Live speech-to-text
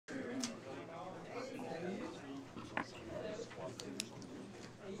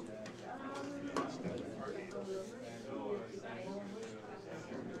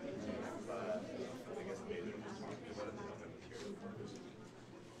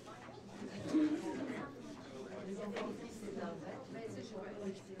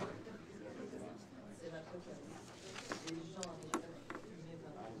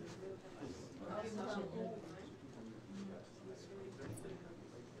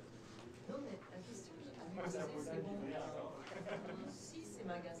Si ces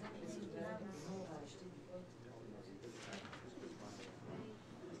magasins qui sont ouverts, on va acheter du pot.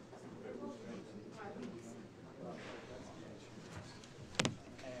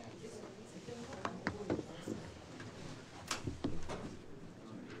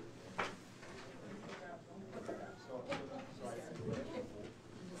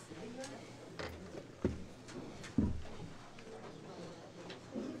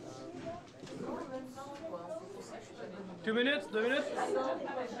 Two minutes, 2 minutes.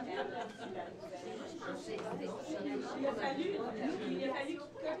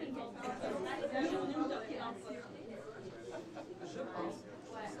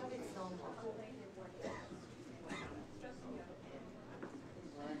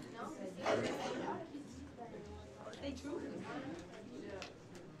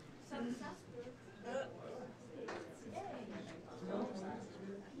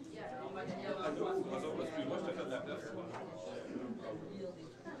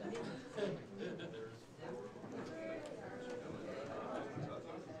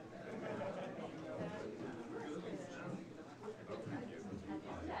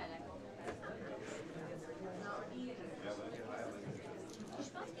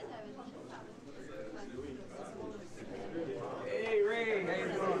 Hey Ray, how you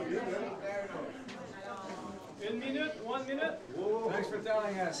doing? 1 minute, 1 minute. Whoa. Thanks for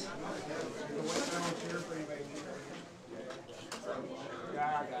telling us.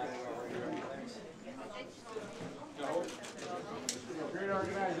 Yeah, I got it over here. Thanks. Great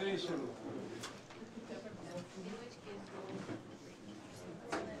organization.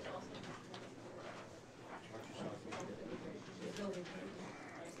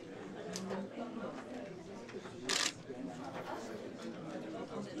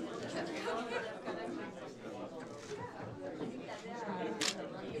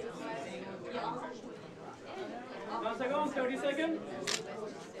 One second, 30 seconds.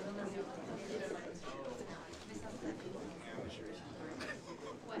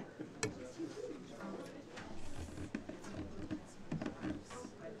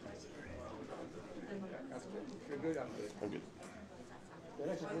 You're good, I'm good. I'm good.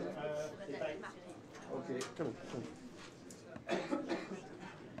 Okay. Come on, come on.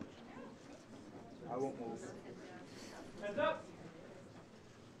 I won't move. Hands up.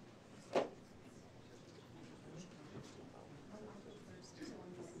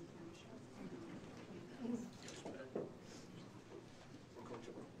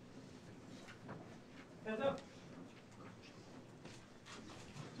 Hands up.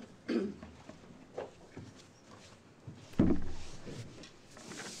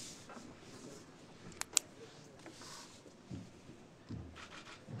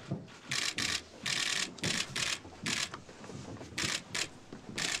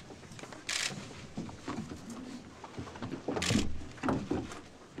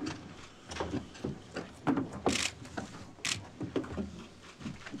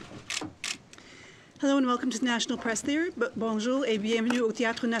 Hello and welcome to the National Press Theatre. Bonjour et bienvenue au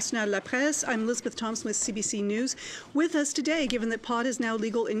Théâtre National de la Presse. I'm Elizabeth Thompson with CBC News. With us today, given that pot is now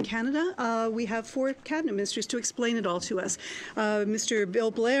legal in Canada, we have 4 cabinet ministers to explain it all to us. Mr.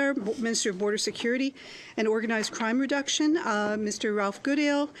 Bill Blair, Minister of Border Security and Organized Crime Reduction, Mr. Ralph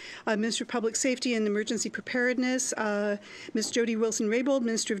Goodale, Minister of Public Safety and Emergency Preparedness, Ms. Jody Wilson-Raybould,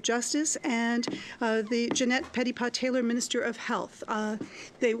 Minister of Justice, and the Ginette Petitpas Taylor, Minister of Health.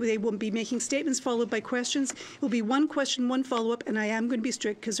 They will be making statements followed by questions. It will be 1 question, 1 follow-up, and I am going to be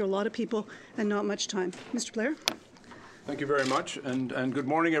strict because there are a lot of people and not much time. Mr. Blair? Thank you very much, and good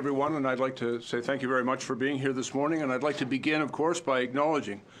morning, everyone. And I'd like to say thank you very much for being here this morning. And I'd like to begin, of course, by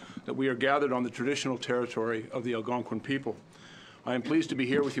acknowledging that we are gathered on the traditional territory of the Algonquin people. I am pleased to be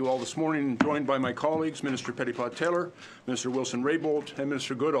here with you all this morning, joined by my colleagues, Minister Petitpas Taylor, Minister Wilson-Raybould, and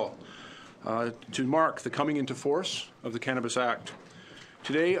Minister Goodale, to mark the coming into force of the Cannabis Act.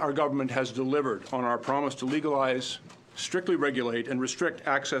 Today, our government has delivered on our promise to legalize, strictly regulate, and restrict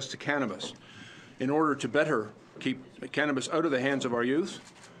access to cannabis in order to better keep cannabis out of the hands of our youth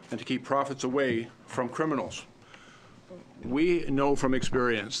and to keep profits away from criminals. We know from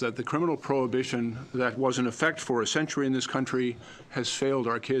experience that the criminal prohibition that was in effect for a century in this country has failed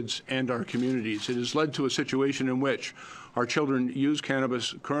our kids and our communities. It has led to a situation in which our children use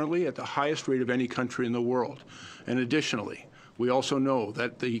cannabis currently at the highest rate of any country in the world. And additionally, we also know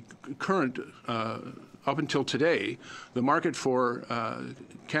that the current up until today, the market for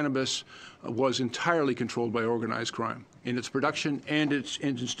cannabis was entirely controlled by organized crime in its production and its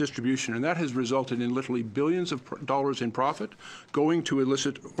distribution, and that has resulted in literally billions of dollars in profit going to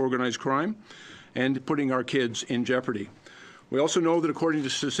illicit organized crime and putting our kids in jeopardy. We also know that according to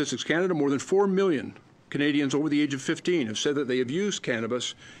Statistics Canada, more than 4 million Canadians over the age of 15 have said that they have used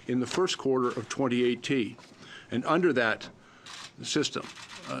cannabis in the first quarter of 2018. And under that system,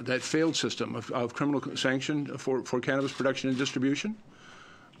 that failed system of criminal sanction for cannabis production and distribution,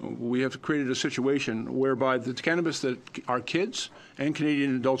 we have created a situation whereby the cannabis that our kids and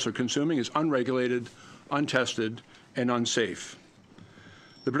Canadian adults are consuming is unregulated, untested, and unsafe.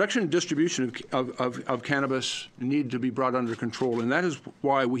 The production and distribution of cannabis need to be brought under control, and that is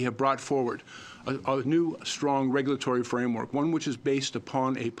why we have brought forward a new, strong regulatory framework, one which is based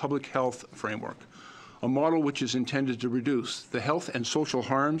upon a public health framework, a model which is intended to reduce the health and social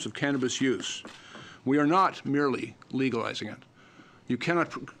harms of cannabis use. We are not merely legalizing it. You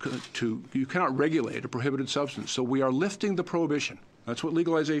cannot regulate a prohibited substance, so we are lifting the prohibition. That's what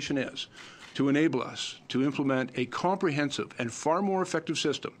legalization is, to enable us to implement a comprehensive and far more effective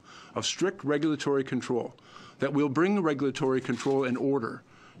system of strict regulatory control that will bring regulatory control and order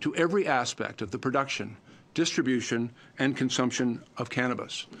to every aspect of the production, distribution, and consumption of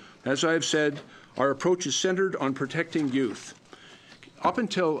cannabis. As I have said, our approach is centered on protecting youth. Up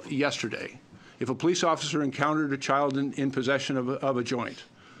until yesterday, if a police officer encountered a child in possession of a joint,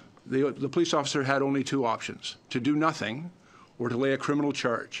 the police officer had only two options: to do nothing or to lay a criminal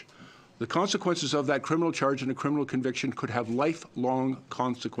charge. The consequences of that criminal charge and a criminal conviction could have lifelong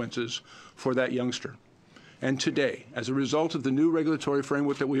consequences for that youngster. And today, as a result of the new regulatory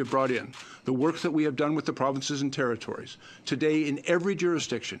framework that we have brought in, the work that we have done with the provinces and territories, today in every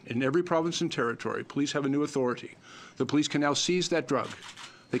jurisdiction, in every province and territory, police have a new authority. The police can now seize that drug.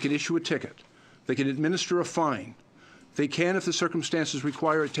 They can issue a ticket. They can administer a fine. They can, if the circumstances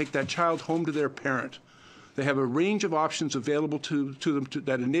require it, take that child home to their parent. They have a range of options available to them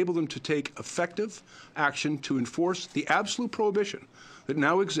that enable them to take effective action to enforce the absolute prohibition that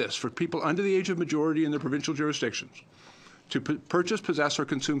now exists for people under the age of majority in their provincial jurisdictions to purchase, possess, or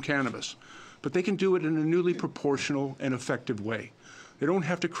consume cannabis. But they can do it in a newly proportional and effective way. They don't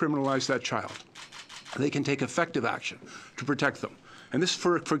have to criminalize that child. They can take effective action to protect them. And this,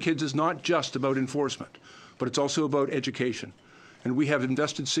 for kids, is not just about enforcement, but it's also about education. And we have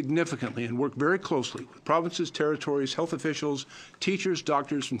invested significantly and worked very closely with provinces, territories, health officials, teachers,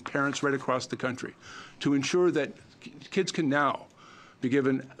 doctors, and parents right across the country to ensure that kids can now be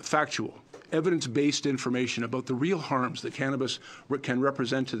given factual, evidence-based information about the real harms that cannabis can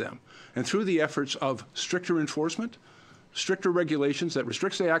represent to them. And through the efforts of stricter enforcement, stricter regulations that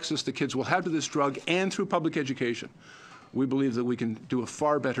restricts the access the kids will have to this drug, and through public education, we believe that we can do a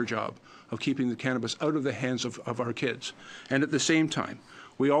far better job of keeping the cannabis out of the hands of our kids. And at the same time,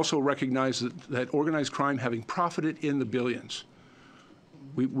 we also recognize that organized crime, having profited in the billions,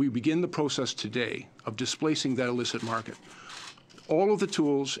 we begin the process today of displacing that illicit market. All of the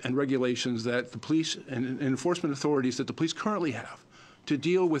tools and regulations that the police and enforcement authorities that the police currently have to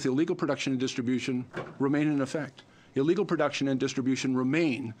deal with illegal production and distribution remain in effect. Illegal production and distribution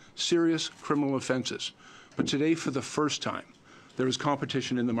remain serious criminal offenses. But today, for the first time, there is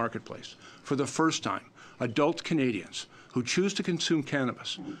competition in the marketplace. For the first time, adult Canadians who choose to consume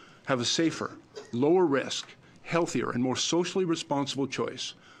cannabis have a safer, lower risk, healthier, and more socially responsible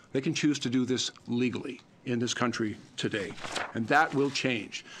choice. They can choose to do this legally in this country today. And that will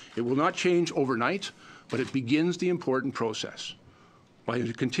change. It will not change overnight, but it begins the important process by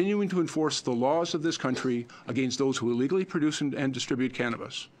continuing to enforce the laws of this country against those who illegally produce and distribute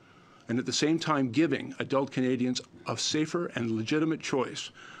cannabis, and at the same time giving adult Canadians a safer and legitimate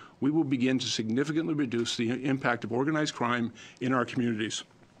choice. We will begin to significantly reduce the impact of organized crime in our communities.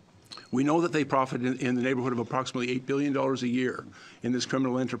 We know that they profit in the neighborhood of approximately $8 billion a year in this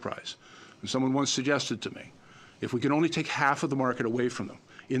criminal enterprise. And someone once suggested to me, if we can only take half of the market away from them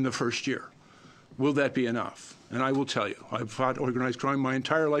in the first year, will that be enough? And I will tell you, I've fought organized crime my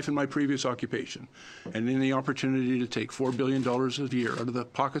entire life in my previous occupation, and in the opportunity to take $4 billion a year out of the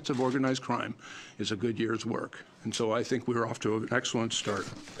pockets of organized crime is a good year's work. And so I think we're off to an excellent start.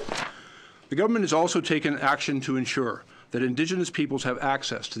 The government has also taken action to ensure that Indigenous peoples have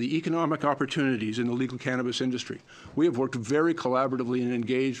access to the economic opportunities in the legal cannabis industry. We have worked very collaboratively and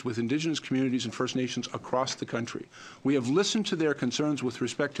engaged with Indigenous communities and First Nations across the country. We have listened to their concerns with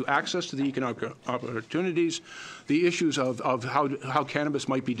respect to access to the economic opportunities, the issues of how cannabis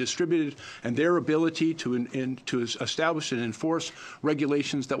might be distributed, and their ability to establish and enforce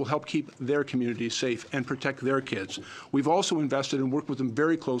regulations that will help keep their communities safe and protect their kids. We've also invested and worked with them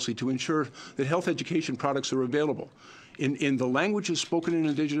very closely to ensure that health education products are available in the languages spoken in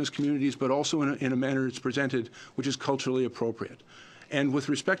Indigenous communities, but also in a manner that's presented which is culturally appropriate. And with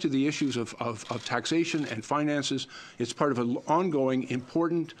respect to the issues of taxation and finances, it's part of an ongoing,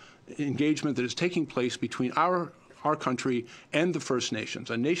 important engagement that is taking place between our country and the First Nations,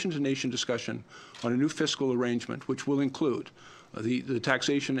 a nation-to-nation discussion on a new fiscal arrangement, which will include the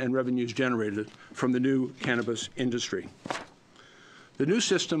taxation and revenues generated from the new cannabis industry. The new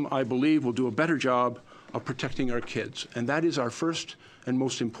system, I believe, will do a better job of protecting our kids, and that is our first and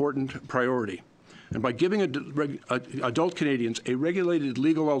most important priority. And by giving adult Canadians a regulated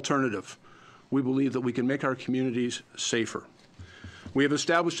legal alternative, we believe that we can make our communities safer. We have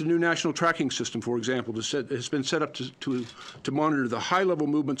established a new national tracking system, for example, that has been set up to monitor the high-level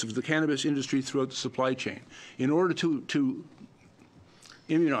movements of the cannabis industry throughout the supply chain in order to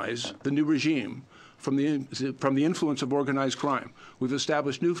immunize the new regime from the influence of organized crime. We've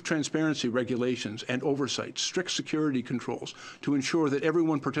established new transparency regulations and oversight, strict security controls to ensure that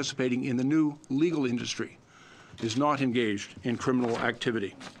everyone participating in the new legal industry is not engaged in criminal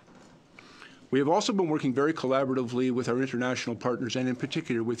activity. We have also been working very collaboratively with our international partners, and in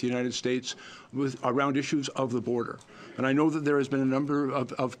particular with the United States, around issues of the border. And I know that there has been a number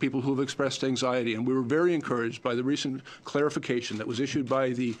of people who have expressed anxiety, and we were very encouraged by the recent clarification that was issued by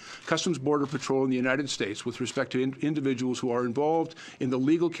the Customs Border Patrol in the United States with respect to individuals who are involved in the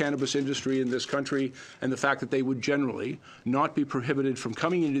legal cannabis industry in this country, and the fact that they would generally not be prohibited from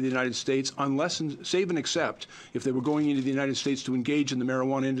coming into the United States unless, save and except, if they were going into the United States to engage in the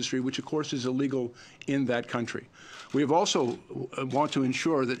marijuana industry, which of course is illegal in that country. We have also want to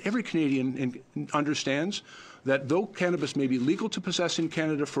ensure that every Canadian understands that though cannabis may be legal to possess in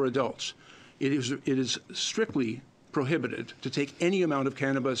Canada for adults, it is strictly prohibited to take any amount of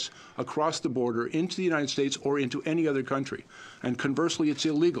cannabis across the border into the United States or into any other country. And conversely, it's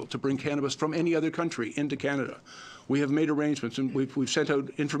illegal to bring cannabis from any other country into Canada. We have made arrangements, and we've sent out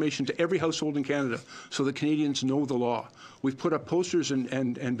information to every household in Canada so that Canadians know the law. We've put up posters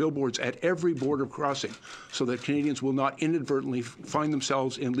and billboards at every border crossing so that Canadians will not inadvertently find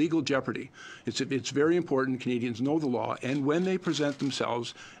themselves in legal jeopardy. It's very important Canadians know the law, and when they present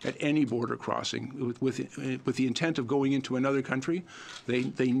themselves at any border crossing with the intent of going into another country,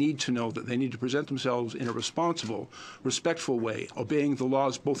 they need to know that they need to present themselves in a responsible, respectful way, obeying the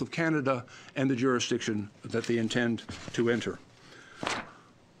laws both of Canada and the jurisdiction that they intend to enter.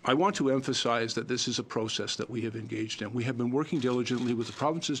 I want to emphasize that this is a process that we have engaged in. We have been working diligently with the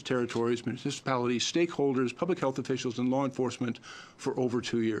provinces, territories, municipalities, stakeholders, public health officials, and law enforcement for over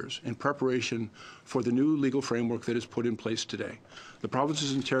 2 years in preparation for the new legal framework that is put in place today. The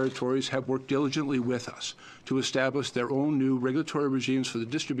provinces and territories have worked diligently with us to establish their own new regulatory regimes for the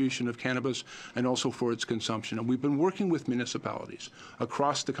distribution of cannabis and also for its consumption. And we've been working with municipalities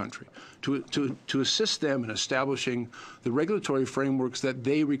across the country to assist them in establishing the regulatory frameworks that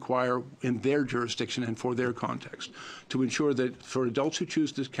they require in their jurisdiction and for their context, to ensure that for adults who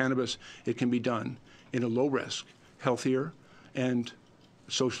choose this cannabis, it can be done in a low-risk, healthier, and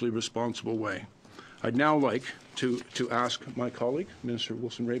socially responsible way. I'd now like to ask my colleague, Minister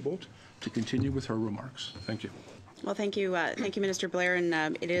Wilson-Raybould, to continue with her remarks. Thank you. Well, thank you, Minister Blair,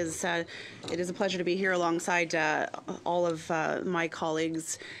 and it is a pleasure to be here alongside all of my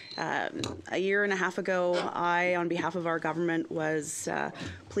colleagues. A year and a half ago, I, on behalf of our government, was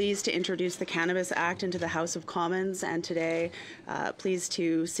pleased to introduce the Cannabis Act into the House of Commons, and today pleased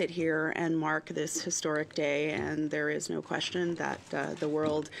to sit here and mark this historic day. And there is no question that the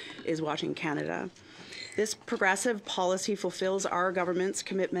world is watching Canada. This progressive policy fulfills our government's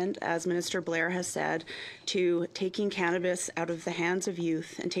commitment, as Minister Blair has said, to taking cannabis out of the hands of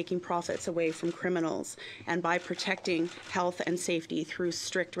youth and taking profits away from criminals, and by protecting health and safety through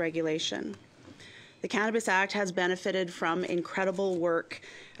strict regulation. The Cannabis Act has benefited from incredible work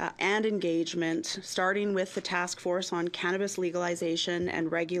and engagement, starting with the Task Force on Cannabis Legalization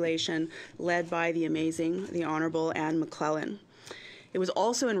and Regulation led by the amazing, the Honourable Anne McClellan. It was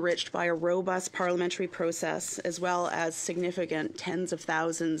also enriched by a robust parliamentary process, as well as significant tens of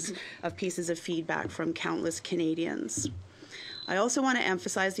thousands of pieces of feedback from countless Canadians. I also want to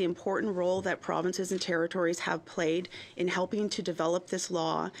emphasize the important role that provinces and territories have played in helping to develop this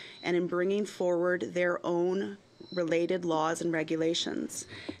law and in bringing forward their own related laws and regulations.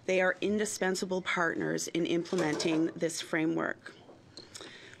 They are indispensable partners in implementing this framework.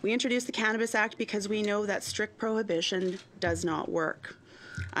 We introduced the Cannabis Act because we know that strict prohibition does not work.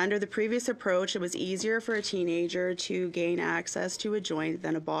 Under the previous approach, it was easier for a teenager to gain access to a joint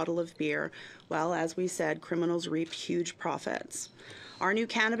than a bottle of beer, while, as we said, criminals reap huge profits. Our new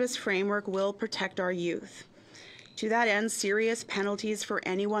cannabis framework will protect our youth. To that end, serious penalties for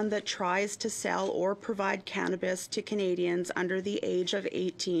anyone that tries to sell or provide cannabis to Canadians under the age of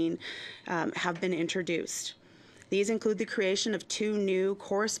 18 have been introduced. These include the creation of 2 new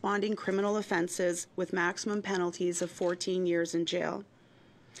corresponding criminal offenses with maximum penalties of 14 years in jail.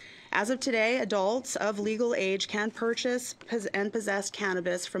 As of today, adults of legal age can purchase and possess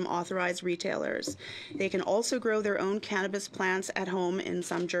cannabis from authorized retailers. They can also grow their own cannabis plants at home in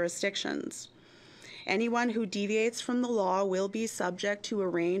some jurisdictions. Anyone who deviates from the law will be subject to a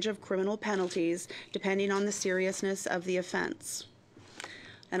range of criminal penalties depending on the seriousness of the offense.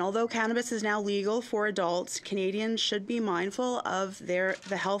 And although cannabis is now legal for adults, Canadians should be mindful of the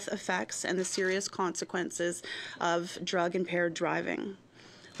health effects and the serious consequences of drug-impaired driving.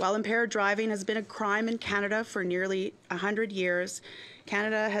 While impaired driving has been a crime in Canada for nearly 100 years,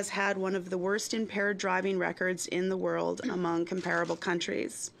 Canada has had one of the worst impaired driving records in the world among comparable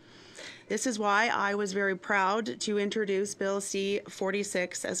countries. This is why I was very proud to introduce Bill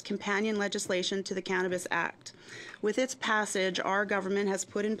C-46 as companion legislation to the Cannabis Act. With its passage, our government has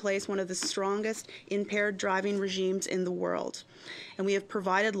put in place one of the strongest impaired driving regimes in the world, and we have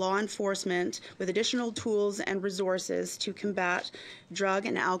provided law enforcement with additional tools and resources to combat drug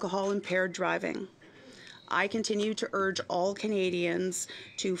and alcohol-impaired driving. I continue to urge all Canadians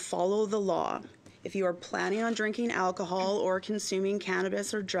to follow the law. If you are planning on drinking alcohol or consuming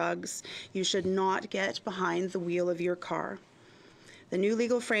cannabis or drugs, you should not get behind the wheel of your car. The new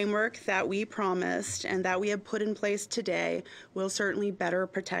legal framework that we promised and that we have put in place today will certainly better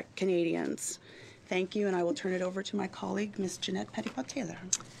protect Canadians. Thank you, and I will turn it over to my colleague, Ms. Ginette Petitpas-Taylor.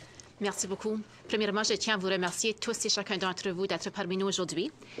 Merci beaucoup. Premièrement, je tiens à vous remercier tous et chacun d'entre vous d'être parmi nous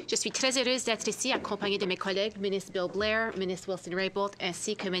aujourd'hui. Je suis très heureuse d'être ici accompagnée de mes collègues, ministre Bill Blair, ministre Wilson-Raybould,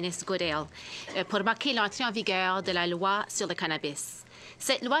 ainsi que ministre Goodale, pour marquer l'entrée en vigueur de la loi sur le cannabis.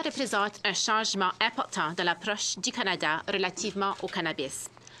 Cette loi représente un changement important dans l'approche du Canada relativement au cannabis.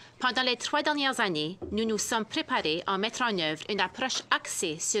 Pendant les 3 dernières années, nous nous sommes préparés à mettre en œuvre une approche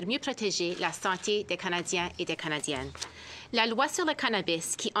axée sur mieux protéger la santé des Canadiens et des Canadiennes. La loi sur le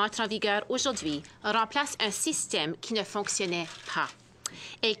cannabis qui entre en vigueur aujourd'hui remplace un système qui ne fonctionnait pas.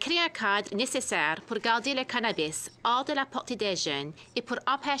 Elle crée un cadre nécessaire pour garder le cannabis hors de la portée des jeunes et pour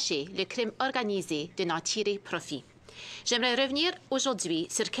empêcher le crime organisé de n'en tirer profit. J'aimerais revenir aujourd'hui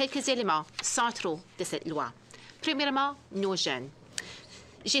sur quelques éléments centraux de cette loi. Premièrement, nos jeunes.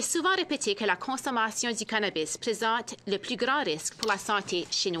 J'ai souvent répété que la consommation du cannabis présente le plus grand risque pour la santé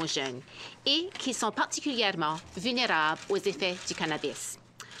chez nos jeunes et qu'ils sont particulièrement vulnérables aux effets du cannabis.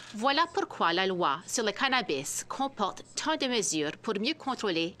 Voilà pourquoi la loi sur le cannabis comporte tant de mesures pour mieux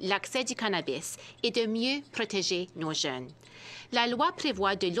contrôler l'accès du cannabis et de mieux protéger nos jeunes. La loi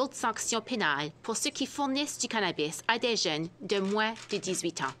prévoit de lourdes sanctions pénales pour ceux qui fournissent du cannabis à des jeunes de moins de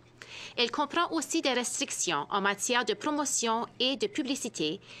 18 ans. Elle comprend aussi des restrictions en matière de promotion et de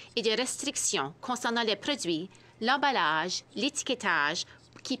publicité et des restrictions concernant les produits, l'emballage, l'étiquetage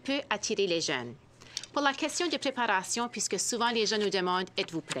qui peut attirer les jeunes. Pour la question de préparation, puisque souvent les gens nous demandent «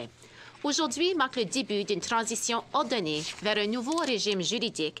 Êtes-vous prêts ?» Aujourd'hui marque le début d'une transition ordonnée vers un nouveau régime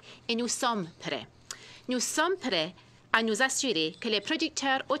juridique et nous sommes prêts. Nous sommes prêts à nous assurer que les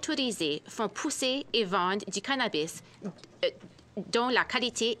producteurs autorisés font pousser et vendent du cannabis dont la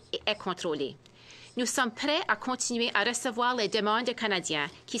qualité est contrôlée. Nous sommes prêts à continuer à recevoir les demandes de Canadiens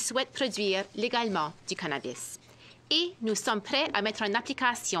qui souhaitent produire légalement du cannabis. Et nous sommes prêts à mettre en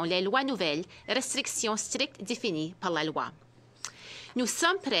application les lois nouvelles, restrictions strictes définies par la loi. Nous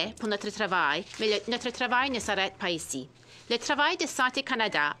sommes prêts pour notre travail, mais notre travail ne s'arrête pas ici. Le travail de Santé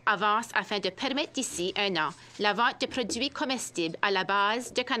Canada avance afin de permettre d'ici 1 an la vente de produits comestibles à la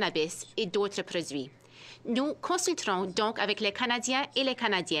base de cannabis et d'autres produits. Nous consulterons donc avec les Canadiens et les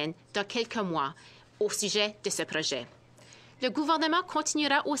Canadiennes dans quelques mois au sujet de ce projet. Le gouvernement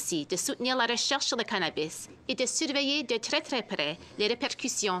continuera aussi de soutenir la recherche sur le cannabis et de surveiller de très près les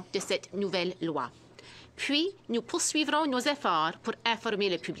répercussions de cette nouvelle loi. Puis, nous poursuivrons nos efforts pour informer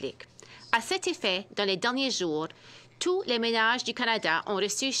le public. À cet effet, dans les derniers jours, tous les ménages du Canada ont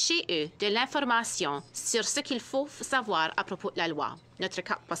reçu chez eux de l'information sur ce qu'il faut savoir à propos de la loi, notre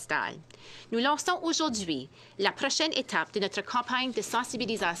carte postale. Nous lançons aujourd'hui la prochaine étape de notre campagne de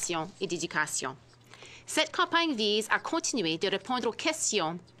sensibilisation et d'éducation. Cette campagne vise à continuer de répondre aux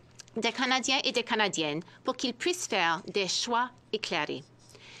questions des Canadiens et des Canadiennes pour qu'ils puissent faire des choix éclairés.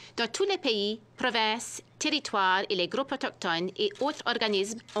 Dans tous les pays, provinces, territoires et les groupes autochtones et autres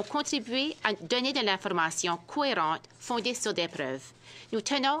organismes ont contribué à donner de l'information cohérente fondée sur des preuves. Nous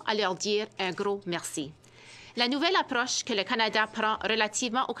tenons à leur dire un gros merci. La nouvelle approche que le Canada prend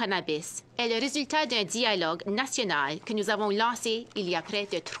relativement au cannabis est le résultat d'un dialogue national que nous avons lancé il y a près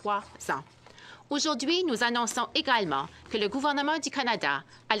de 3 ans. Aujourd'hui, nous annonçons également que le gouvernement du Canada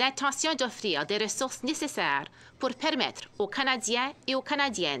a l'intention d'offrir des ressources nécessaires pour permettre aux Canadiens et aux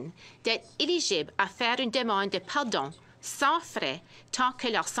Canadiennes d'être éligibles à faire une demande de pardon sans frais tant que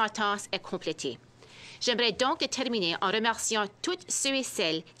leur sentence est complétée. J'aimerais donc terminer en remerciant toutes ceux et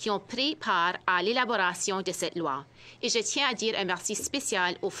celles qui ont pris part à l'élaboration de cette loi. Et je tiens à dire un merci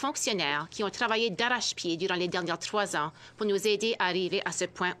spécial aux fonctionnaires qui ont travaillé d'arrache-pied durant les dernières 3 ans pour nous aider à arriver à ce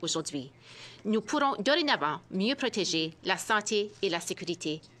point aujourd'hui. Nous pourrons dorénavant mieux protéger la santé et la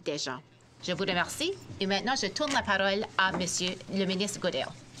sécurité des gens. Je vous remercie et maintenant je tourne la parole à Monsieur le ministre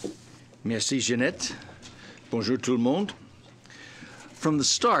Goodale. Merci, Ginette. Bonjour tout le monde. From the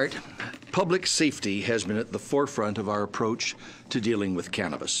start, public safety has been at the forefront of our approach to dealing with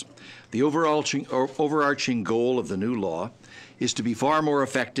cannabis. The overarching goal of the new law is to be far more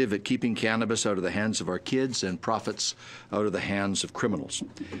effective at keeping cannabis out of the hands of our kids and profits out of the hands of criminals.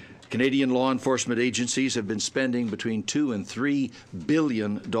 Canadian law enforcement agencies have been spending between $2 and $3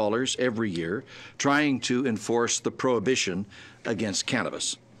 billion every year trying to enforce the prohibition against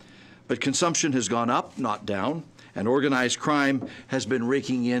cannabis. But consumption has gone up, not down, and organized crime has been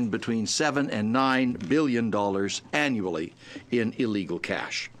raking in between $7 and $9 billion annually in illegal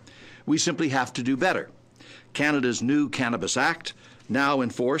cash. We simply have to do better. Canada's new Cannabis Act, now in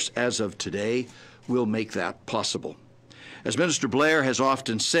force as of today, will make that possible. As Minister Blair has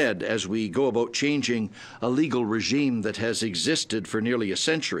often said, as we go about changing a legal regime that has existed for nearly a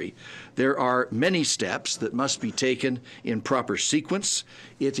century, there are many steps that must be taken in proper sequence.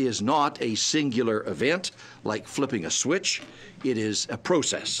 It is not a singular event like flipping a switch. It is a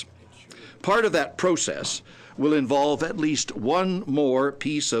process. Part of that process will involve at least one more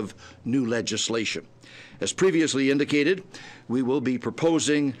piece of new legislation. As previously indicated, we will be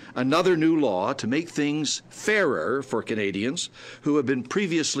proposing another new law to make things fairer for Canadians who have been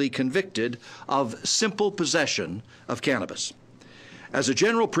previously convicted of simple possession of cannabis. As a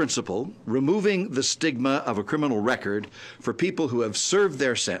general principle, removing the stigma of a criminal record for people who have served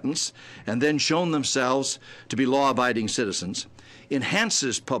their sentence and then shown themselves to be law-abiding citizens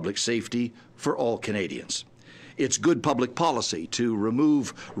enhances public safety for all Canadians. It's good public policy to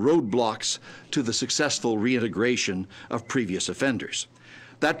remove roadblocks to the successful reintegration of previous offenders.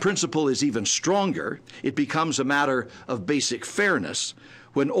 That principle is even stronger. It becomes a matter of basic fairness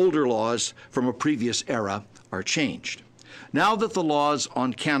when older laws from a previous era are changed. Now that the laws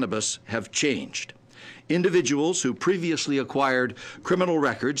on cannabis have changed, individuals who previously acquired criminal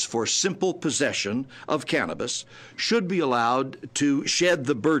records for simple possession of cannabis should be allowed to shed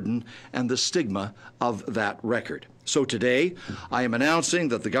the burden and the stigma of that record. So today, I am announcing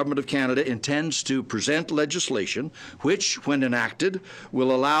that the Government of Canada intends to present legislation which, when enacted,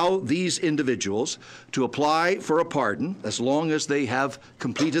 will allow these individuals to apply for a pardon as long as they have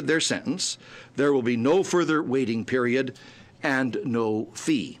completed their sentence. There will be no further waiting period and no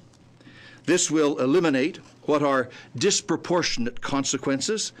fee. This will eliminate what are disproportionate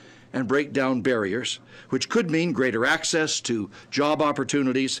consequences and break down barriers, which could mean greater access to job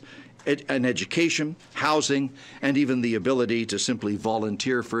opportunities, and education, housing, and even the ability to simply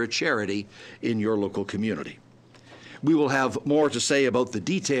volunteer for a charity in your local community. We will have more to say about the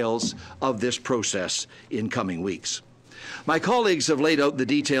details of this process in coming weeks. My colleagues have laid out the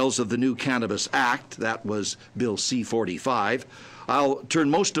details of the new Cannabis Act. That was Bill C-45. I'll turn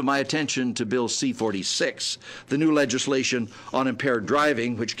most of my attention to Bill C-46, the new legislation on impaired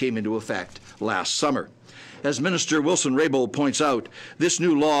driving, which came into effect last summer. As Minister Wilson-Raybould points out, this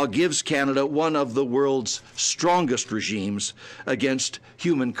new law gives Canada one of the world's strongest regimes against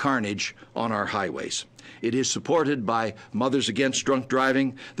human carnage on our highways. It is supported by Mothers Against Drunk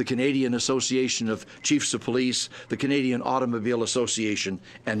Driving, the Canadian Association of Chiefs of Police, the Canadian Automobile Association,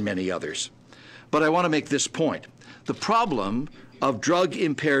 and many others. But I want to make this point. The problem of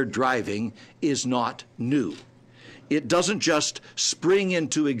drug-impaired driving is not new. It doesn't just spring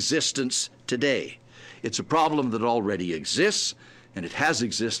into existence today. It's a problem that already exists, and it has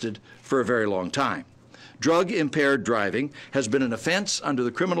existed for a very long time. Drug-impaired driving has been an offense under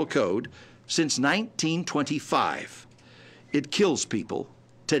the Criminal Code since 1925. It kills people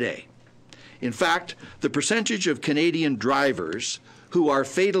today. In fact, the percentage of Canadian drivers who are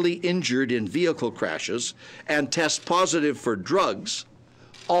fatally injured in vehicle crashes and test positive for drugs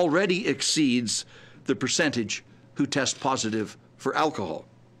already exceeds the percentage who test positive for alcohol.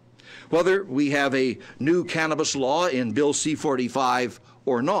 Whether we have a new cannabis law in Bill C-45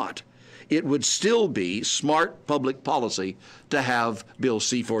 or not, it would still be smart public policy to have Bill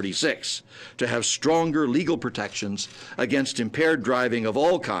C-46, to have stronger legal protections against impaired driving of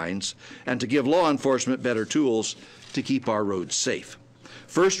all kinds, and to give law enforcement better tools to keep our roads safe.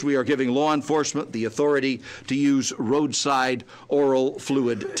 First, we are giving law enforcement the authority to use roadside oral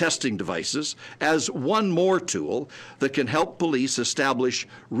fluid testing devices as one more tool that can help police establish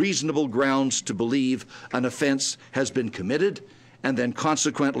reasonable grounds to believe an offense has been committed, and then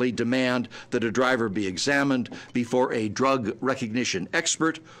consequently demand that a driver be examined before a drug recognition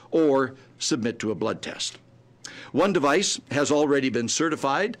expert or submit to a blood test. One device has already been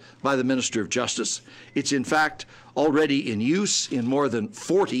certified by the Minister of Justice. It's in fact already in use in more than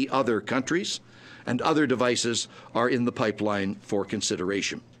 40 other countries, and other devices are in the pipeline for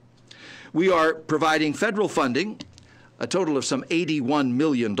consideration. We are providing federal funding, a total of some $81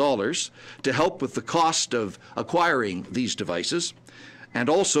 million, to help with the cost of acquiring these devices, and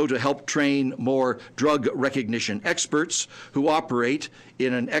also to help train more drug recognition experts who operate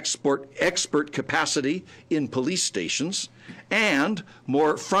in an expert capacity in police stations, and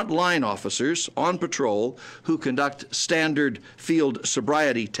more frontline officers on patrol who conduct standard field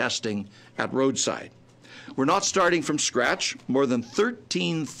sobriety testing at roadside. We're not starting from scratch. More than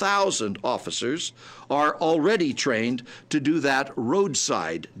 13,000 officers are already trained to do that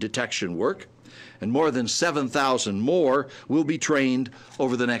roadside detection work, and more than 7,000 more will be trained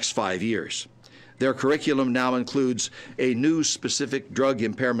over the next 5 years. Their curriculum now includes a new specific drug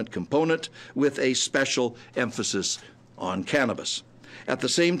impairment component with a special emphasis on cannabis. At the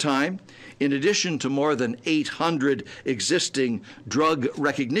same time, in addition to more than 800 existing drug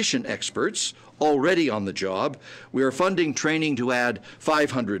recognition experts already on the job, we are funding training to add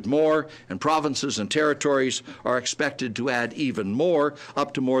 500 more, and provinces and territories are expected to add even more,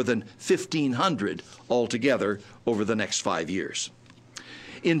 up to more than 1,500 altogether over the next 5 years.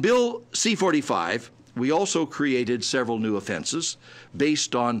 In Bill C-45, we also created several new offenses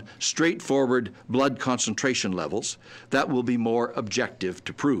based on straightforward blood concentration levels that will be more objective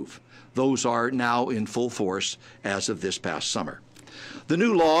to prove. Those are now in full force as of this past summer. The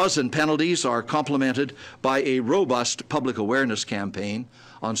new laws and penalties are complemented by a robust public awareness campaign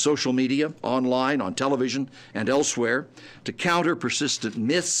on social media, online, on television, and elsewhere to counter persistent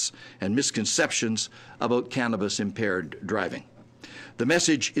myths and misconceptions about cannabis-impaired driving. The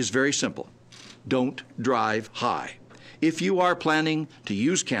message is very simple. Don't drive high. If you are planning to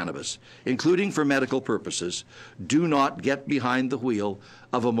use cannabis, including for medical purposes, do not get behind the wheel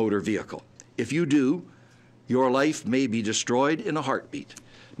of a motor vehicle. If you do, your life may be destroyed in a heartbeat,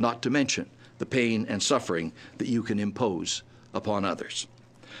 not to mention the pain and suffering that you can impose upon others.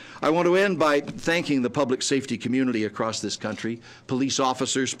 I want to end by thanking the public safety community across this country, police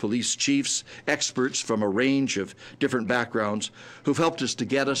officers, police chiefs, experts from a range of different backgrounds who've helped us to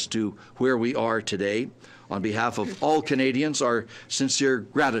get us to where we are today. On behalf of all Canadians, our sincere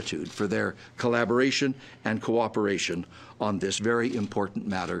gratitude for their collaboration and cooperation on this very important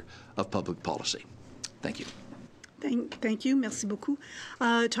matter of public policy. Thank you. Thank you. Merci beaucoup.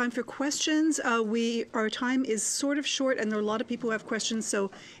 Time for questions. Our time is sort of short, and there are a lot of people who have questions, so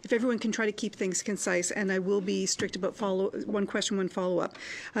if everyone can try to keep things concise, and I will be strict about one question, one follow-up.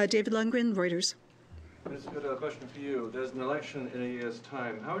 David Lundgren, Reuters. Ms. Goodale, a question for you. There's an election in a year's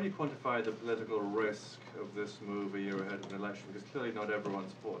time. How do you quantify the political risk of this move a year ahead of an election? Because clearly not everyone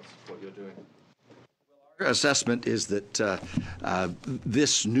supports what you're doing. Our assessment is that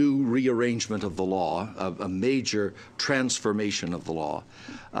this new rearrangement of the law, a major transformation of the law,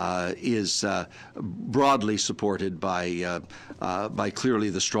 is broadly supported by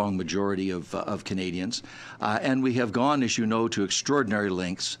clearly the strong majority of Canadians. And we have gone, as you know, to extraordinary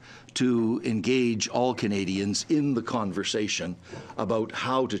lengths to engage all Canadians in the conversation about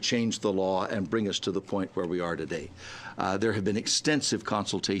how to change the law and bring us to the point where we are today. There have been extensive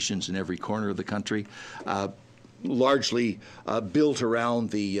consultations in every corner of the country, largely built around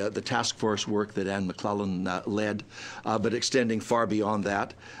the task force work that Anne McClellan led, but extending far beyond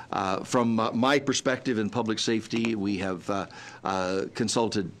that. From my perspective in public safety, we have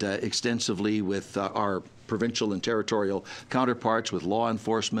consulted extensively with our provincial and territorial counterparts, with law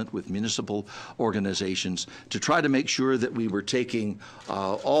enforcement, with municipal organizations, to try to make sure that we were taking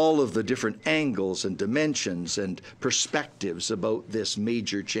all of the different angles and dimensions and perspectives about this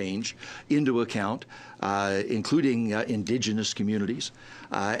major change into account, including Indigenous communities.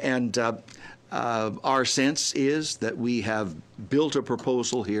 Our sense is that we have built a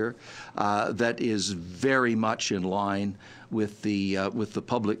proposal here that is very much in line with the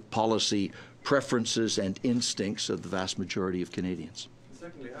public policy preferences and instincts of the vast majority of Canadians.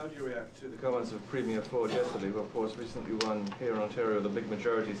 Secondly, how do you react to the comments of Premier Ford yesterday, who of course recently won here in Ontario the big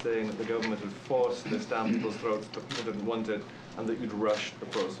majority, saying that the government had forced this down people's throats but people didn't want it and that you'd rushed the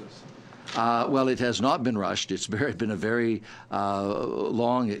process? Well, it has not been rushed. It's been a very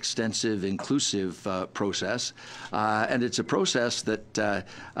long, extensive, inclusive process, and it's a process that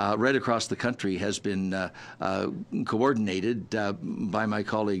right across the country has been coordinated by my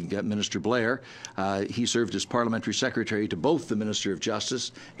colleague, Minister Blair. He served as Parliamentary Secretary to both the Minister of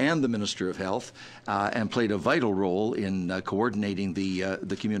Justice and the Minister of Health, and played a vital role in coordinating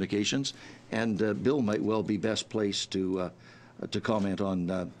the communications. And Bill might well be best placed to comment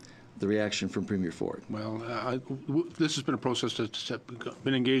on the reaction from Premier Ford. Well, this has been a process that's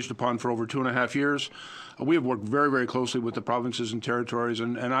been engaged upon for over 2.5 years. We have worked very, very closely with the provinces and territories,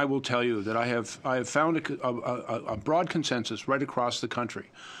 and I will tell you that I have found a broad consensus right across the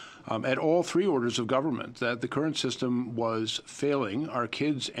country at all three orders of government that the current system was failing our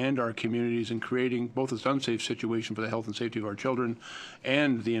kids and our communities in creating both an unsafe situation for the health and safety of our children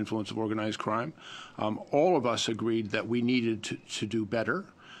and the influence of organized crime. All of us agreed that we needed to do better.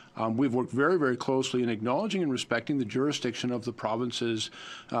 We've worked very, very closely in acknowledging and respecting the jurisdiction of the provinces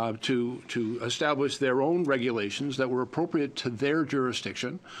to establish their own regulations that were appropriate to their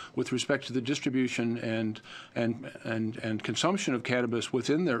jurisdiction with respect to the distribution and consumption of cannabis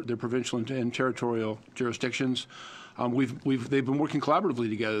within their provincial and territorial jurisdictions. They've been working collaboratively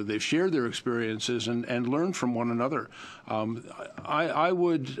together. They've shared their experiences and learned from one another. I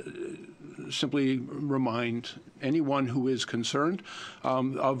would simply remind anyone who is concerned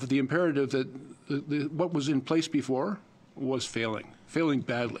of the imperative that what was in place before was failing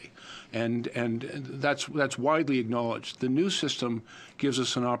badly, and that's widely acknowledged. The new system gives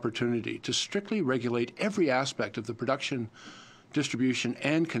us an opportunity to strictly regulate every aspect of the production, distribution,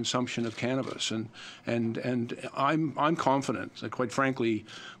 and consumption of cannabis, and I'm confident that, quite frankly,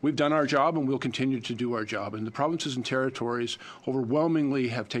 we've done our job and we'll continue to do our job. And the provinces and territories overwhelmingly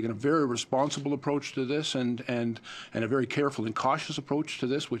have taken a very responsible approach to this and a very careful and cautious approach to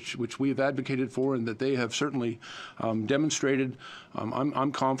this, which we have advocated for and that they have certainly demonstrated.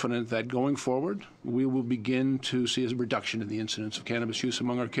 I'm confident that going forward we will begin to see a reduction in the incidence of cannabis use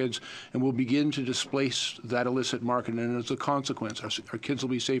among our kids, and we'll begin to displace that illicit market. And as a consequence, our kids will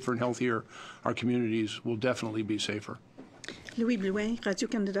be safer and healthier. Our communities will definitely be safer. Louis Blouin,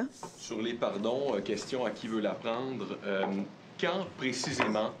 Radio-Canada. Sur les pardons, question à qui veut la prendre. Quand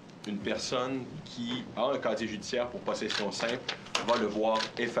précisément une personne qui a un casier judiciaire pour possession simple va le voir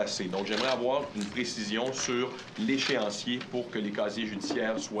effacé? Donc j'aimerais avoir une précision sur l'échéancier pour que les casiers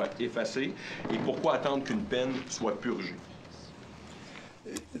judiciaires soient effacés et pourquoi attendre qu'une peine soit purgée?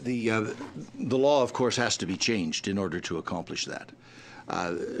 The law, of course, has to be changed in order to accomplish that.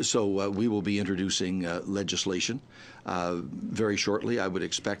 So we will be introducing legislation very shortly. I would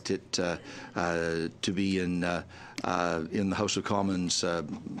expect it to be in the House of Commons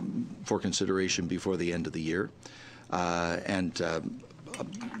for consideration before the end of the year. And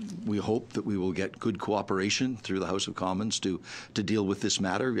we hope that we will get good cooperation through the House of Commons to deal with this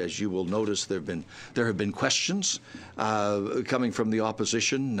matter. As you will notice, there have been questions coming from the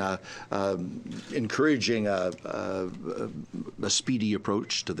opposition encouraging a speedy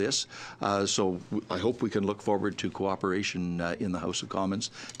approach to this. So I hope we can look forward to cooperation in the House of Commons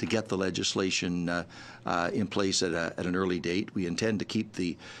to get the legislation in place at an early date. We intend to keep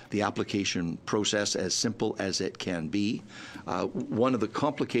the application process as simple as it can be. One of the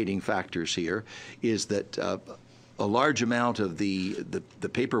complicating factors here is that a large amount of the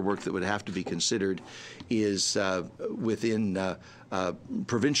paperwork that would have to be considered is within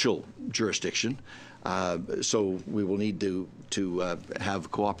provincial jurisdiction. So we will need to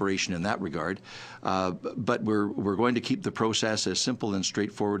have cooperation in that regard. But we're going to keep the process as simple and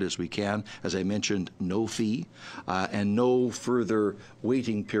straightforward as we can. As I mentioned, no fee and no further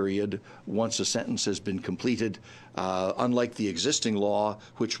waiting period once a sentence has been completed, unlike the existing law,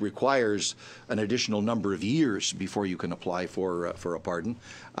 which requires an additional number of years before you can apply for a pardon.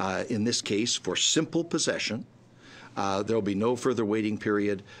 In this case, for simple possession, there will be no further waiting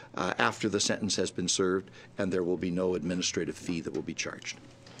period after the sentence has been served, and there will be no administrative fee that will be charged.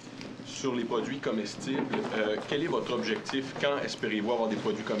 Sur les produits comestibles, quel est votre objectif? Quand espérez-vous avoir des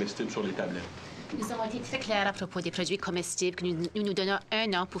produits comestibles sur les tablettes? Nous avons été très clairs à propos des produits comestibles, que nous donnons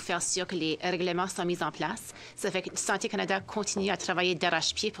 1 an pour faire sûr que les règlements sont mis en place. Ça fait que Santé Canada continue à travailler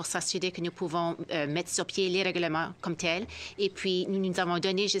d'arrache-pied pour s'assurer que nous pouvons mettre sur pied les règlements comme tels. Et puis, nous avons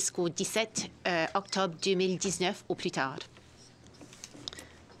donné jusqu'au 17 octobre 2019 au plus tard.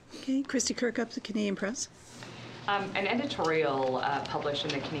 Okay, Christy Kirkup, the Canadian Press. An editorial published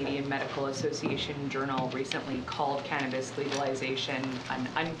in the Canadian Medical Association Journal recently called cannabis legalization an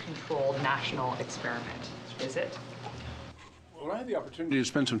uncontrolled national experiment. Is it? Well, I had the opportunity to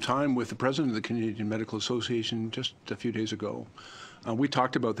spend some time with the president of the Canadian Medical Association just a few days ago. We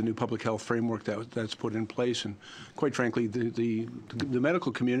talked about the new public health framework that's put in place, and quite frankly, the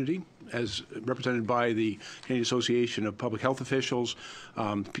medical community, as represented by the Canadian Association of Public Health Officials,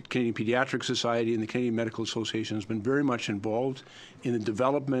 Canadian Pediatric Society, and the Canadian Medical Association, has been very much involved in the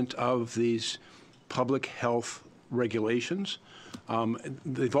development of these public health regulations.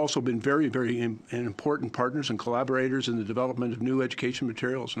 They've also been very, very important partners and collaborators in the development of new education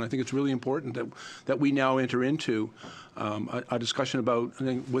materials, and I think it's really important that we now enter into a discussion about,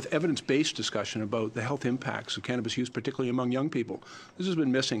 with evidence-based discussion about the health impacts of cannabis use, particularly among young people. This has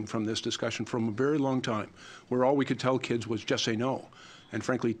been missing from this discussion from a very long time, where all we could tell kids was just say no, and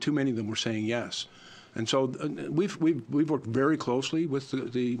frankly, too many of them were saying yes. And so we've worked very closely with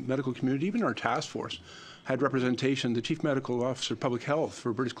the medical community. Even our task force had representation. The Chief Medical Officer of Public Health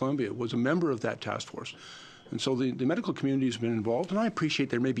for British Columbia was a member of that task force. And so the medical community has been involved, and I appreciate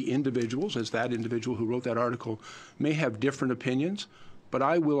there may be individuals, as that individual who wrote that article, may have different opinions, but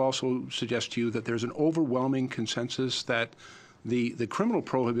I will also suggest to you that there's an overwhelming consensus that the criminal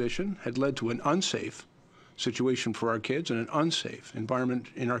prohibition had led to an unsafe situation for our kids and an unsafe environment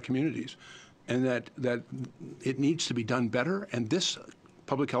in our communities, and that it needs to be done better, and this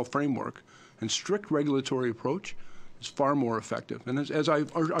public health framework and strict regulatory approach is far more effective. And as I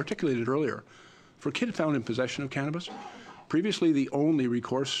articulated earlier, for a kid found in possession of cannabis, previously the only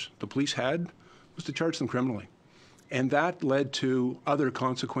recourse the police had was to charge them criminally. And that led to other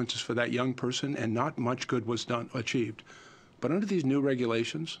consequences for that young person, and not much good was achieved. But under these new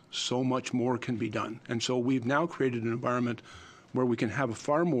regulations, so much more can be done. And so we've now created an environment where we can have a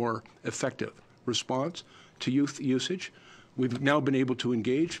far more effective response to youth usage. We've now been able to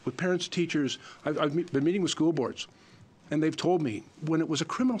engage with parents, teachers. I've been meeting with school boards, and they've told me when it was a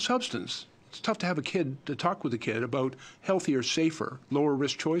criminal substance, it's tough to have a kid, to talk with a kid about healthier, safer, lower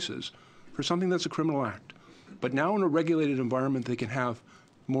risk choices for something that's a criminal act. But now in a regulated environment, they can have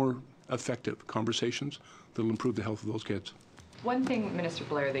more effective conversations that will improve the health of those kids. One thing, Minister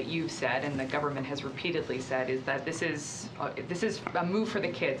Blair, that you've said and the government has repeatedly said is that this is a move for the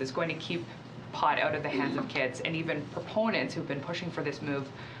kids. It's going to keep pot out of the hands of kids, and even proponents who've been pushing for this move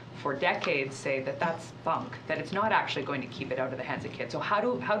for decades say that that's bunk, that it's not actually going to keep it out of the hands of kids. So how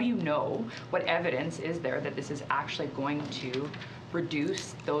do you know, what evidence is there that this is actually going to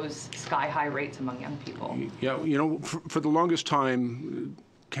reduce those sky-high rates among young people? Yeah, you know, for the longest time,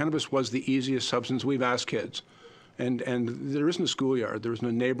 cannabis was the easiest substance. We've asked kids, and there isn't a schoolyard, there isn't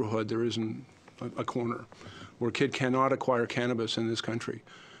a neighborhood, there isn't a corner where a kid cannot acquire cannabis in this country.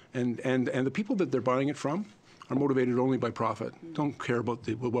 And the people that they're buying it from are motivated only by profit, don't care about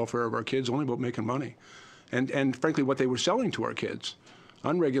the welfare of our kids, only about making money. And frankly, what they were selling to our kids,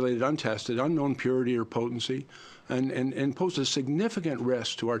 unregulated, untested, unknown purity or potency, and posed a significant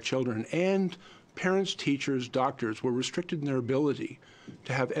risk to our children. And parents, teachers, doctors were restricted in their ability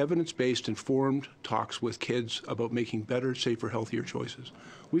to have evidence-based, informed talks with kids about making better, safer, healthier choices.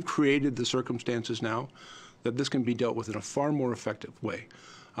 We've created the circumstances now that this can be dealt with in a far more effective way.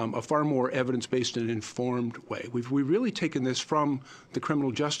 A far more evidence-based and informed way. We've really taken this from the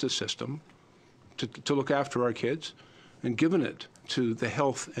criminal justice system to look after our kids and given it to the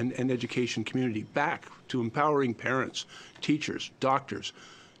health and education community, back to empowering parents, teachers, doctors,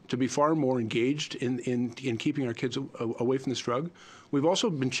 to be far more engaged in keeping our kids away from this drug. We've also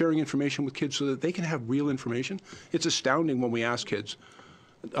been sharing information with kids so that they can have real information. It's astounding when we ask kids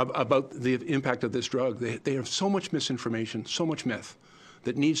about the impact of this drug. They have so much misinformation, so much myth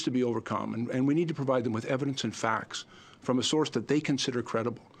that needs to be overcome, and we need to provide them with evidence and facts from a source that they consider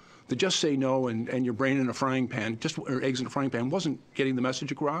credible. To just say no and your brain in a frying pan, or eggs in a frying pan, wasn't getting the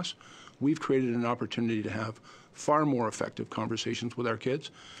message across. We've created an opportunity to have far more effective conversations with our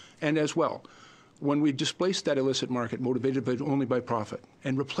kids. And as well, when we displace that illicit market motivated only by profit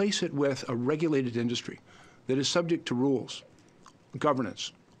and replace it with a regulated industry that is subject to rules,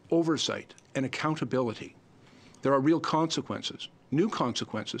 governance, oversight, and accountability, there are real consequences, new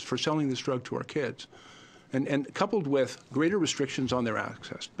consequences for selling this drug to our kids. And coupled with greater restrictions on their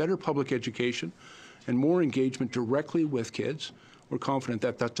access, better public education, and more engagement directly with kids, we're confident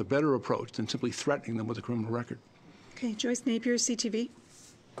that that's a better approach than simply threatening them with a criminal record. Okay, Joyce Napier, CTV.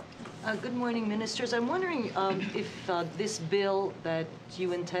 Good morning, Ministers. I'm wondering if this bill that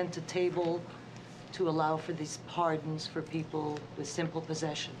you intend to table to allow for these pardons for people with simple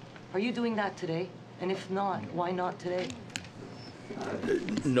possession, are you doing that today? And if not, why not today?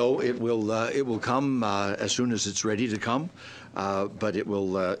 No, it will come as soon as it's ready to come, but it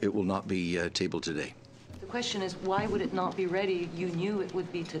will not be tabled today. The question is, why would it not be ready? You knew it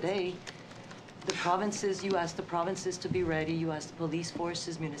would be today. The provinces, you asked the provinces to be ready, you asked the police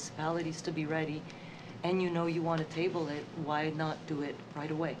forces, municipalities to be ready, and you know you want to table it. Why not do it right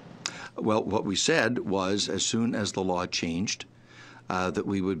away? Well, what we said was, as soon as the law changed, that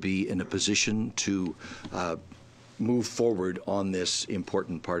we would be in a position to move forward on this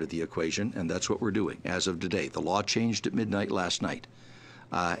important part of the equation, and that's what we're doing as of today. The law changed at midnight last night,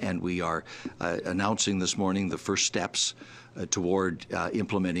 and we are announcing this morning the first steps toward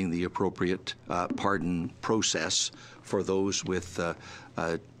implementing the appropriate pardon process for those with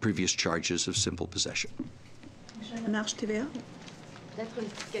previous charges of simple possession. Marche TVA. Peut-être une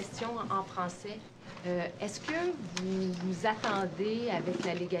petite question en français. Est-ce que vous vous attendez, avec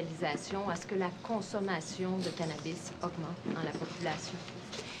la légalisation, à ce que la consommation de cannabis augmente dans la population?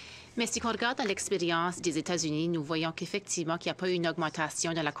 Mais si on regarde dans l'expérience des États-Unis, nous voyons qu'effectivement, qu'il n'y a pas eu une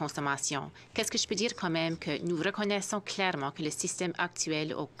augmentation de la consommation. Qu'est-ce que je peux dire quand même? Que nous reconnaissons clairement que le système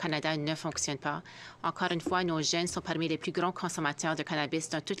actuel au Canada ne fonctionne pas. Encore une fois, nos jeunes sont parmi les plus grands consommateurs de cannabis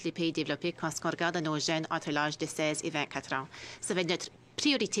dans tous les pays développés quand on regarde nos jeunes entre l'âge de 16 et 24 ans. Ça va être notre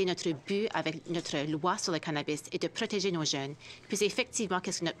priorité, notre but avec notre loi sur le cannabis est de protéger nos jeunes. Puis c'est effectivement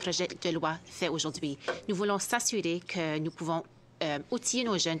qu'est-ce que notre projet de loi fait aujourd'hui. Nous voulons s'assurer que nous pouvons outiller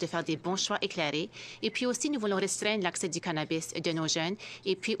nos jeunes de faire des bons choix éclairés. Et puis aussi, nous voulons restreindre l'accès du cannabis de nos jeunes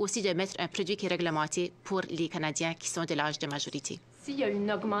et puis aussi de mettre un produit qui est réglementé pour les Canadiens qui sont de l'âge de majorité. S'il y a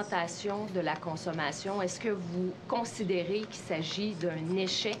une augmentation de la consommation, est-ce que vous considérez qu'il s'agit d'un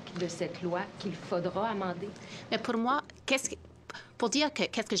échec de cette loi qu'il faudra amender? Mais pour moi, pour dire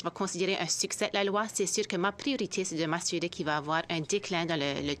qu'est-ce que je vais considérer un succès de la loi, c'est sûr que ma priorité, c'est de m'assurer qu'il va y avoir un déclin dans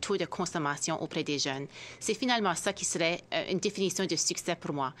le taux de consommation auprès des jeunes. C'est finalement ça qui serait une définition de succès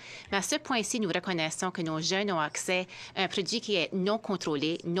pour moi. Mais à ce point-ci, nous reconnaissons que nos jeunes ont accès à un produit qui est non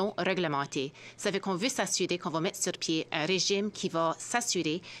contrôlé, non réglementé. Ça veut qu'on veut s'assurer qu'on va mettre sur pied un régime qui va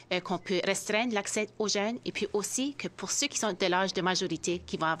s'assurer qu'on peut restreindre l'accès aux jeunes et puis aussi que pour ceux qui sont de l'âge de majorité,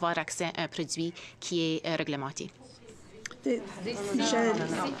 qu'ils vont avoir accès à un produit qui est réglementé. Très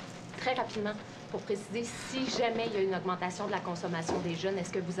rapidement, pour préciser, si jamais il y a une augmentation de la consommation des jeunes,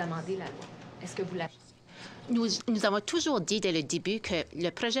 est-ce que vous amendez la loi? Est-ce que vous la... Nous avons toujours dit dès le début que le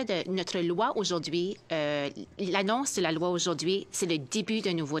projet de notre loi aujourd'hui, l'annonce de la loi aujourd'hui, c'est le début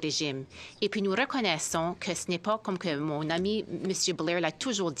d'un nouveau régime. Et puis nous reconnaissons que ce n'est pas comme que mon ami M. Blair l'a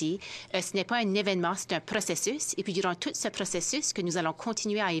toujours dit, ce n'est pas un événement, c'est un processus. Et puis durant tout ce processus, que nous allons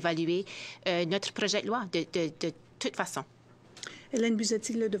continuer à évaluer notre projet de loi de toute façon. Hélène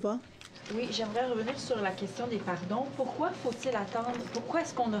Buzetti, Le Devoir. Oui, j'aimerais revenir sur la question des pardons. Pourquoi faut-il attendre? Pourquoi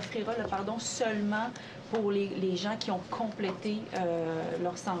est-ce qu'on offrira le pardon seulement pour les gens qui ont complété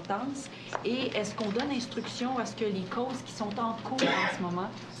leur sentence? Et est-ce qu'on donne instruction à ce que les causes qui sont en cours en ce moment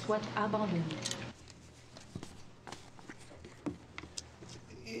soient abandonnées?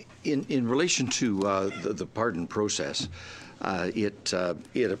 In relation to the pardon process, it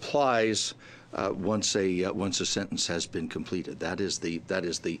applies once a sentence has been completed. That is the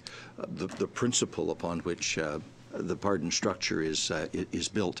principle upon which the pardon structure is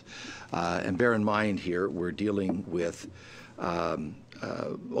built. And bear in mind here, we're dealing with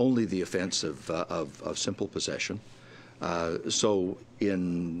only the offense of simple possession. So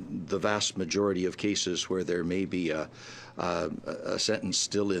in the vast majority of cases where there may be a sentence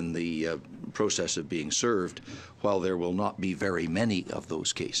still in the process of being served, while there will not be very many of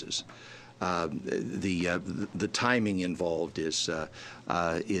those cases, the timing involved is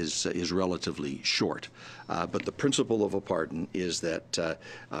relatively short. But the principle of a pardon is that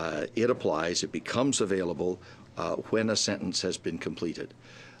it applies, it becomes available when a sentence has been completed.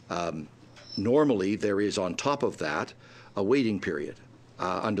 Normally, there is on top of that a waiting period.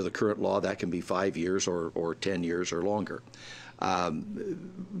 Under the current law, that can be 5 years or 10 years or longer.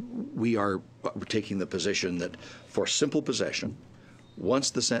 We're taking the position that for simple possession,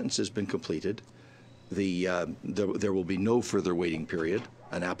 once the sentence has been completed, there will be no further waiting period.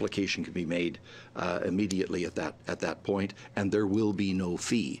 An application can be made immediately at that point, and there will be no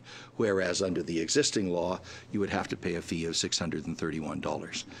fee. Whereas under the existing law, you would have to pay a fee of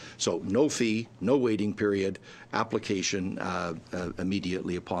 $631. So no fee, no waiting period, application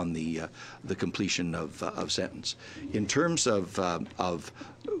immediately upon the completion of sentence. In terms of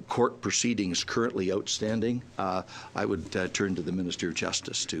court proceedings currently outstanding, I would turn to the Minister of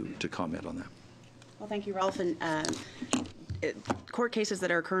Justice to comment on that. Well, thank you, Ralph. And court cases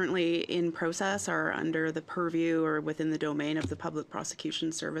that are currently in process are under the purview or within the domain of the Public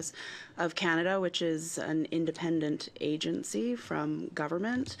Prosecution Service of Canada, which is an independent agency from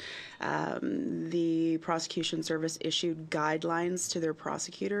government. The Prosecution Service issued guidelines to their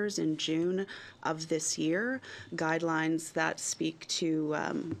prosecutors in June of this year, guidelines that speak to,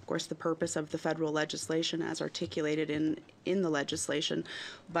 of course, the purpose of the federal legislation as articulated in the legislation,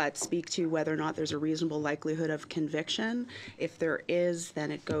 but speak to whether or not there's a reasonable likelihood of conviction. If there is,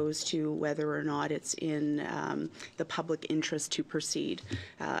 then it goes to whether or not it's in the public interest to proceed.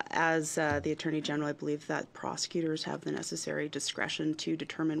 As the Attorney General, I believe that prosecutors have the necessary discretion to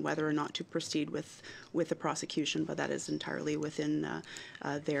determine whether or not to proceed with the prosecution, but that is entirely within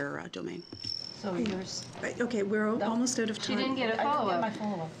their domain. So yours. Okay, we're almost out of time. She didn't get a I didn't get my follow-up,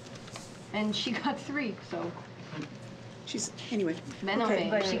 follow-up. and she got 3, so. Anyway. Ben, okay,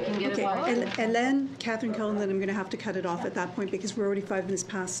 but she can get a follow-up. Hélène, Catherine Cullen, then I'm going to have to cut it off at that point because we're already 5 minutes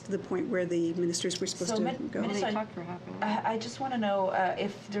past the point where the ministers were supposed to go. Minister, I just want to know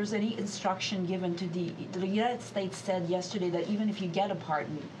if there's any instruction given to the United States said yesterday that even if you get a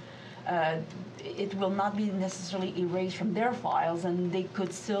pardon, it will not be necessarily erased from their files, and they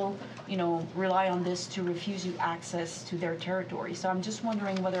could still, rely on this to refuse you access to their territory. So I'm just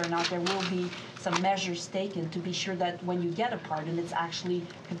wondering whether or not there will be some measures taken to be sure that when you get a pardon, it's actually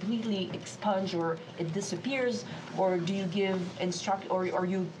completely expunged or it disappears, or do you give or are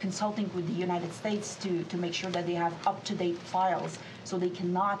you consulting with the United States to make sure that they have up-to-date files so they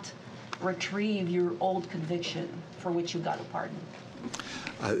cannot retrieve your old conviction for which you got a pardon?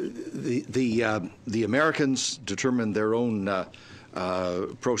 The Americans determine their own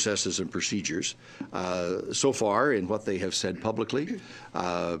processes and procedures. So far, in what they have said publicly,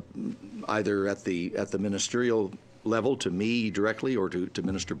 either at the ministerial level to me directly or to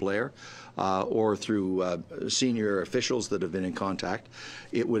Minister Blair, or through senior officials that have been in contact,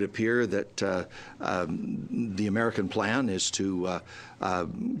 it would appear that the American plan is to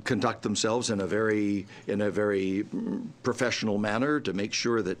conduct themselves in a very professional manner to make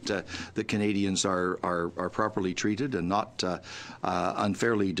sure that that Canadians are properly treated and not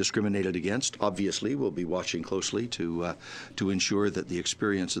unfairly discriminated against. Obviously, we'll be watching closely to ensure that the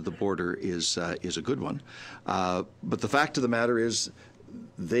experience at the border is a good one. But the fact of the matter is,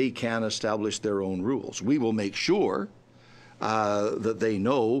 they can establish their own rules. We will make sure that they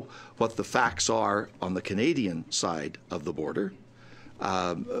know what the facts are on the Canadian side of the border.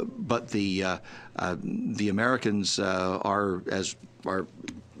 But the Americans are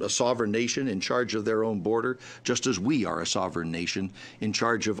a sovereign nation in charge of their own border, just as we are a sovereign nation in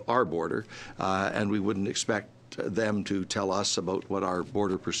charge of our border, and we wouldn't expect them to tell us about what our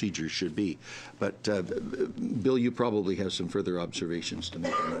border procedures should be. But Bill, you probably have some further observations to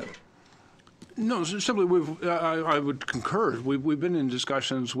make on that. No, simply I would concur. We've been in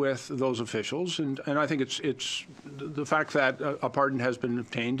discussions with those officials, and I think it's the fact that a pardon has been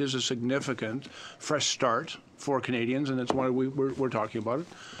obtained is a significant fresh start for Canadians, and it's why we're talking about it.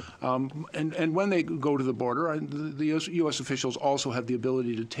 And when they go to the border, the U.S. officials also have the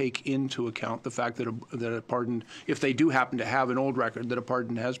ability to take into account the fact that a pardon, if they do happen to have an old record, that a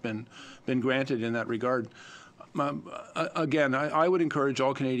pardon has been granted in that regard. Again, I would encourage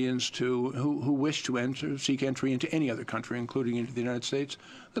all Canadians who wish to seek entry into any other country, including into the United States,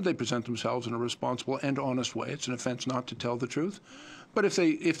 that they present themselves in a responsible and honest way. It's an offense not to tell the truth. But if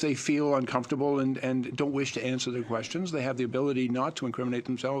they feel uncomfortable and don't wish to answer their questions, they have the ability not to incriminate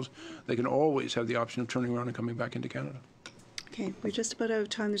themselves. They can always have the option of turning around and coming back into Canada. Okay, we're just about out of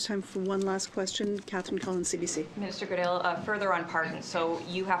time. There's time for one last question. Catherine Cullen, CBC. Minister Goodale, further on pardons. So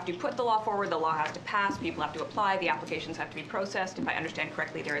you have to put the law forward, the law has to pass, people have to apply, the applications have to be processed. If I understand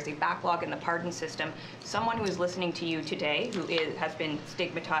correctly, there is a backlog in the pardon system. Someone who is listening to you today, who has been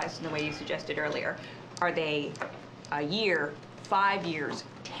stigmatized in the way you suggested earlier, are they a year, 5 years,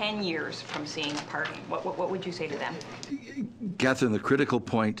 10 years from seeing a pardon? What would you say to them? Catherine, the critical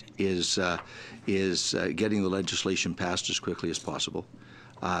point is getting the legislation passed as quickly as possible.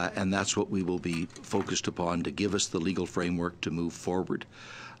 And that's what we will be focused upon to give us the legal framework to move forward.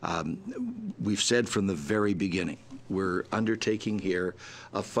 We've said from the very beginning, we're undertaking here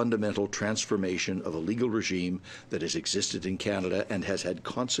a fundamental transformation of a legal regime that has existed in Canada and has had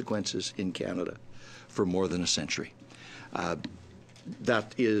consequences in Canada for more than a century.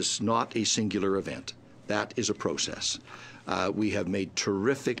 That is not a singular event. That is a process. We have made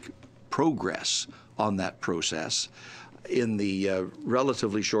terrific progress on that process in the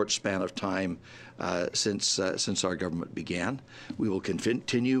relatively short span of time since our government began. We will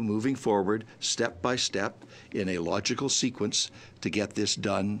continue moving forward step by step in a logical sequence to get this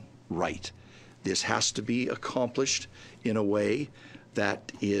done right. This has to be accomplished in a way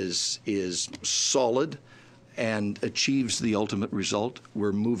that is solid and achieves the ultimate result.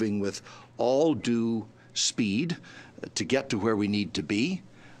 We're moving with all due speed to get to where we need to be,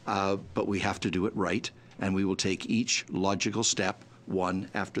 but we have to do it right, and we will take each logical step, one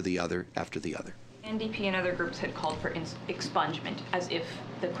after the other after the other. NDP and other groups had called for expungement, as if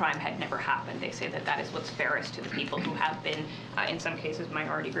the crime had never happened. They say that that is what's fairest to the people who have been, in some cases,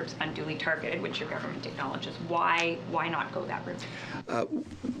 minority groups unduly targeted, which your government acknowledges. Why not go that route?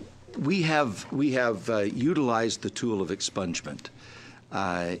 We have utilized the tool of expungement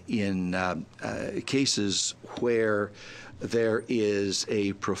in cases where there is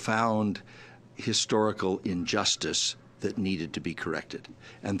a profound historical injustice that needed to be corrected.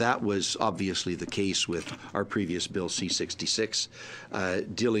 And that was obviously the case with our previous bill, C-66,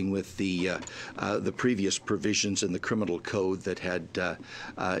 dealing with the previous provisions in the criminal code that had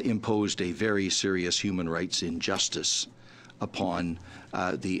imposed a very serious human rights injustice upon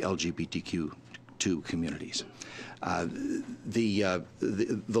the LGBTQ2 communities. The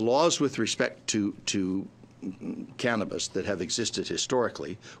laws with respect to cannabis that have existed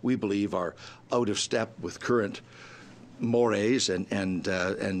historically, we believe, are out of step with current mores and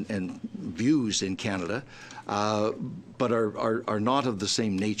views in Canada, but are not of the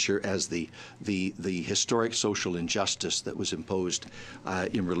same nature as the historic social injustice that was imposed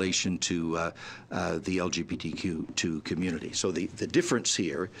in relation to the LGBTQ2 community. So the difference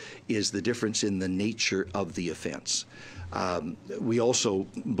here is the difference in the nature of the offense. We also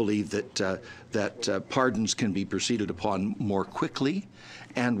believe that pardons can be proceeded upon more quickly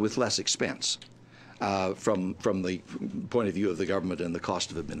and with less expense. From the point of view of the government and the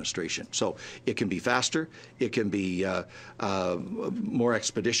cost of administration. So it can be faster, it can be more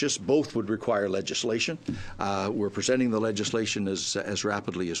expeditious. Both would require legislation. We're presenting the legislation as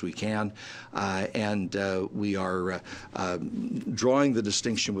rapidly as we can, and we are drawing the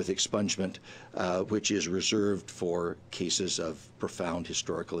distinction with expungement, which is reserved for cases of profound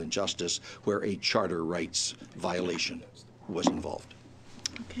historical injustice where a charter rights violation was involved.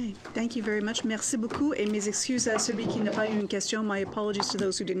 Okay, thank you very much. Merci beaucoup. Et mes excuses à celui qui n'a pas eu une question. My apologies to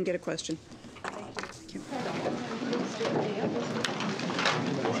those who didn't get a question. Thank you.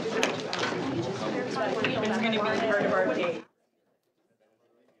 It's going to be part of our day.